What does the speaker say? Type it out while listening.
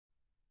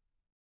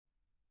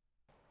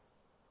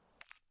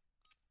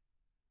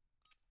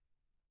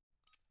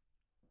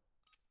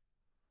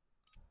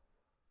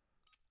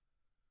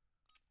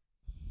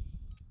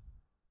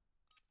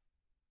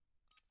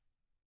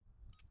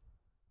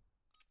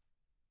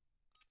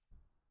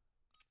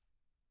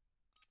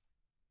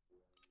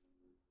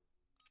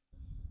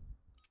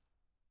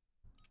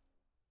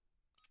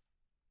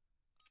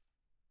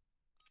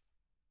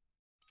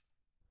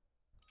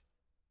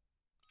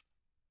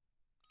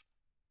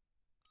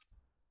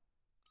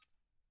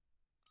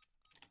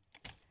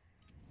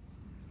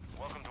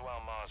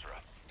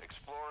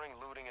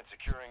and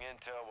securing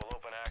intel will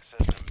open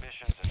access to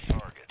missions and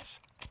targets.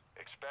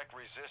 Expect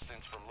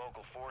resistance from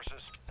local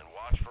forces and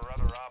watch for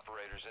other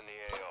operators in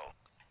the AO.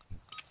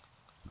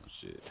 Oh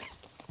shit.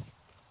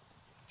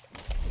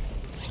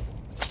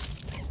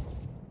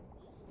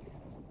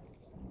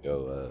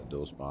 Yo,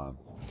 dual spawn.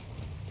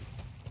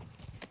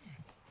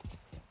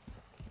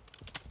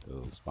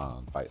 Dual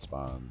spawn, fight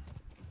spawn.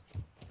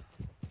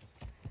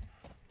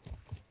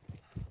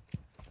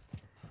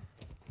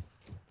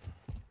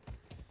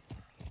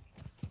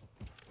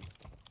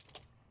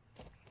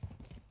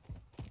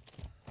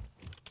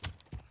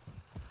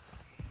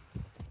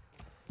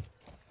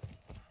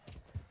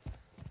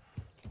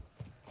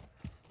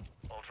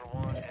 Ultra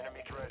One,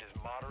 enemy threat is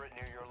moderate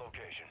near your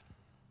location.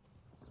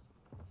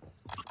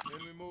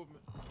 Enemy movement.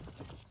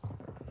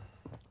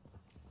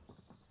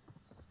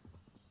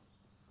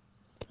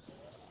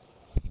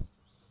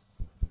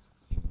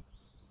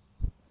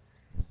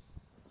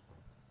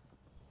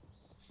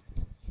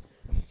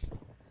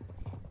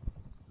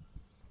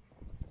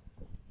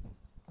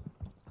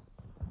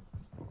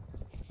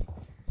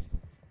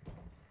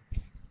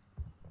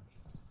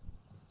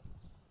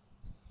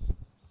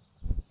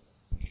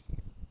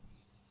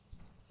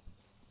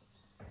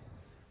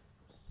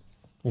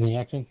 Any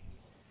action?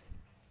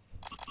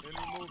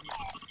 Enemy movement.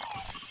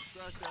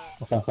 Scratch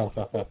that. Okay.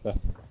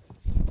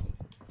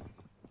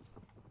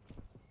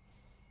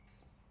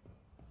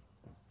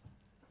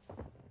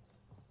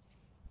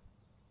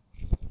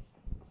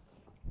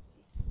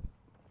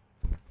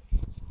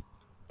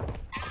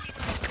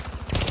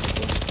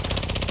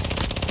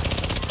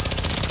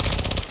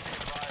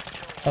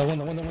 Oh,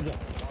 window.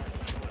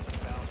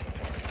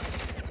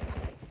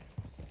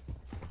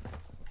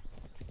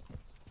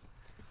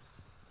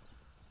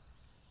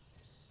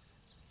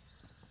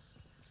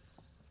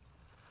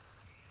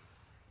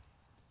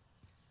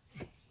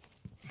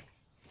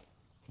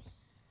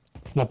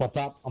 I'm up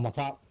top. I'm on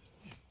top.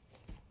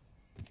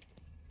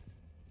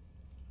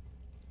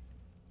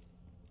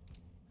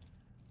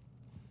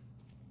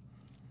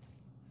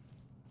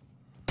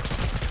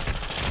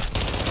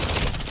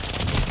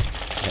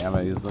 Damn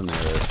it, he's in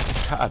there.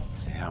 God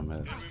damn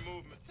it.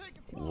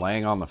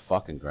 Laying on the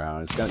fucking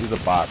ground. He's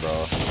a bot,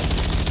 bro.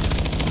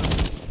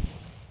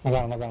 I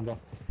got him, bro.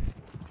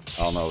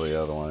 I don't know who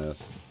the other one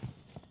is.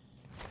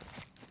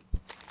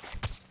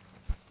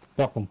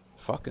 Fuck him.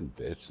 Fucking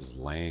bitch is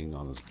laying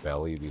on his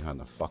belly behind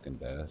the fucking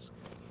desk.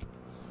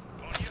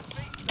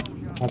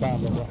 I got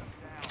him, bro.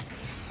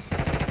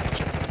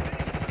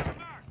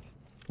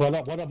 What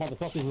up,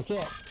 motherfuckers? What's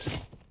up?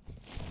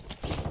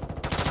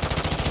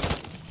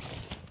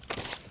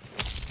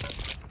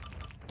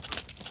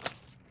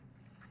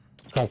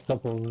 Got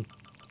couple.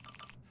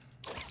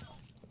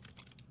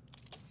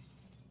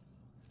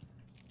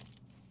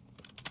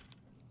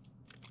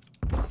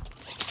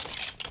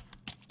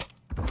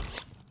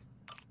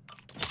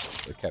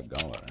 They kept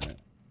going, right?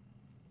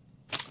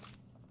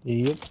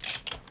 Yep.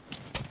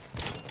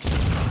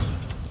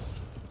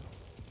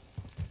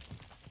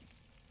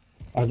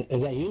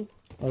 Is that you?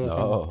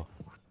 No.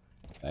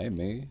 Hey,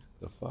 me.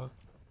 The fuck?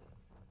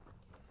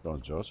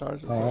 Throwing drill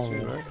charges? That's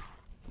you, right?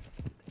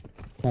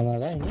 No,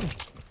 that ain't me.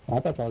 I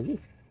thought that was you.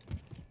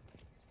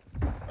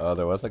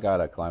 There was a guy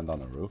that climbed on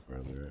the roof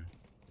earlier.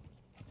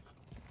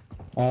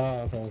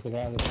 Oh, okay. It's the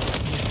guy that...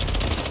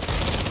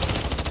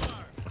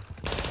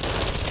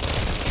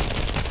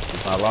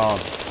 He's not long.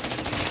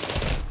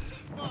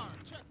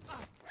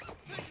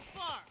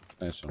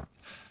 Finish him.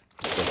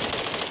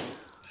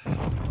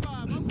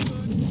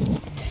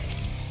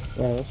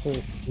 Yeah, that's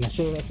it. My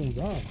shit wasn't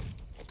gone.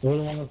 The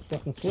other one was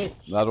fucking switch.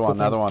 Another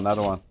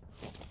one.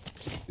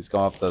 He's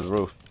going up the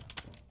roof.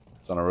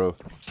 It's on a roof.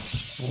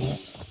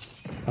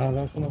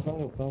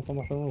 Don't come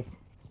off the roof.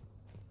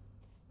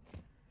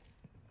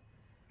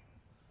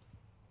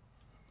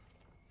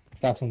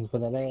 Got something for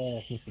that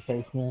ass, Mr.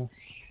 Postman.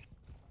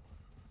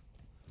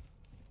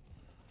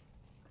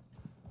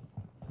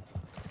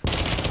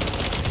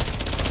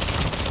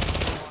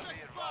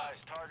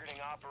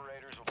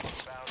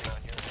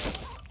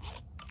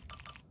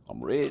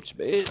 I'm rich,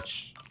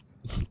 bitch.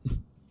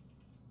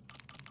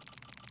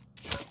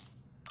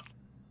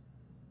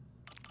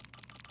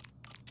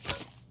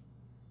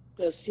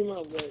 Let's see my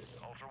voice.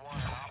 Ultra One,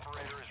 an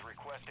operator is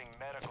requesting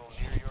medical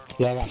near your location.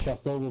 Yeah, I got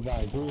fucked over by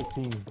a Duel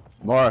team.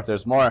 More,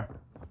 there's more.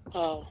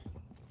 Oh.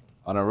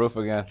 On a roof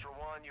again. Ultra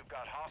One, you've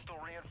got hostile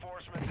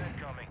reinforcements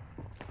incoming.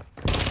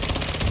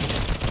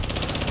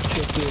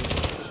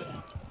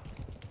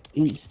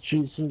 Each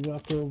cheese is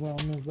rock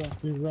around me,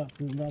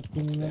 rockin'.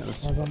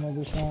 This I don't know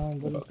the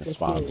sound, but fucking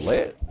spawn's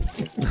lit.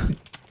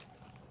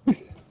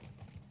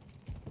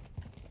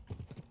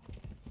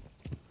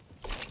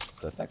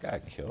 That guy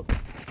killed.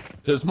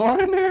 There's more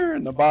in there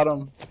in the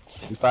bottom.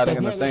 He's hiding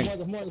in the thing.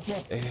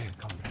 Hey,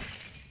 come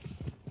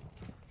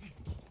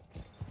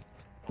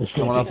on.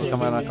 Someone else is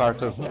coming in a car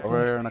too.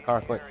 Over here in a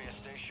car, quick.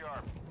 Stay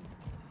sharp.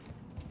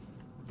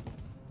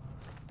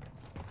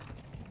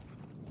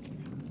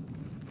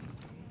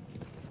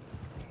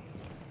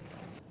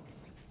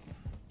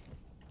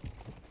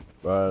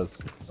 Bro, it's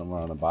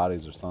somewhere on the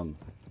bodies or something.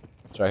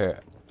 It's right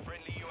here.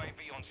 Friendly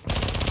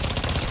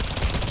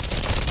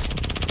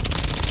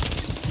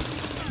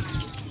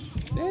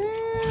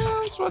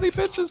sweaty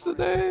bitches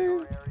today.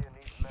 Area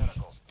needs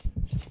medical.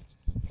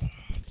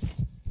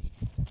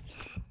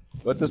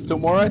 But there's 2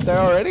 more right there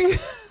already?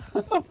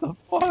 What the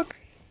fuck?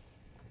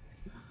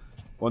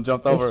 One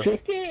jumped over. It's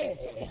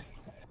tricky.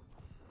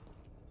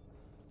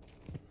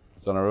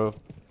 It's on the roof.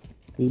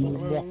 Oh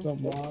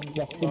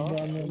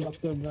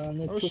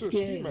shit,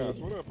 ski mask.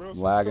 What up, bro?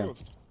 Lagging.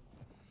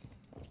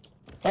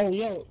 Oh,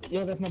 yo,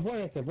 that's my boy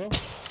right there, bro.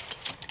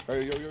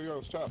 Hey,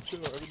 yo, stop,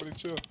 chill, everybody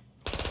chill.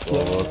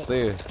 Well, we'll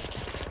see.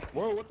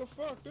 Whoa, what the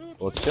fuck, dude?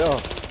 We'll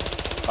chill.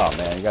 Oh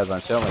man, you guys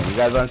aren't chilling. You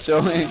guys aren't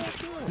chilling.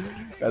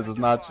 You guys is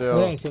not chill.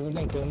 We ain't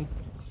chilling.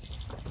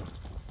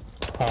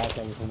 Oh, I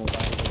thought we were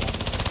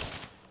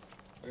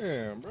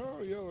Damn,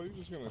 bro, Yellow, you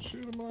just gonna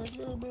shoot him like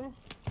that, bro?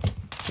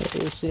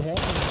 This shit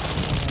happened.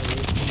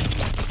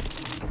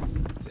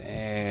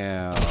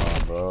 Damn,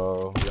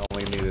 bro. We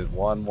only needed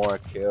 1 more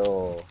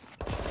kill.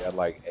 We had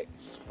like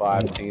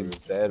 5 teams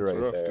dead right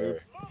rough, there.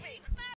 dude.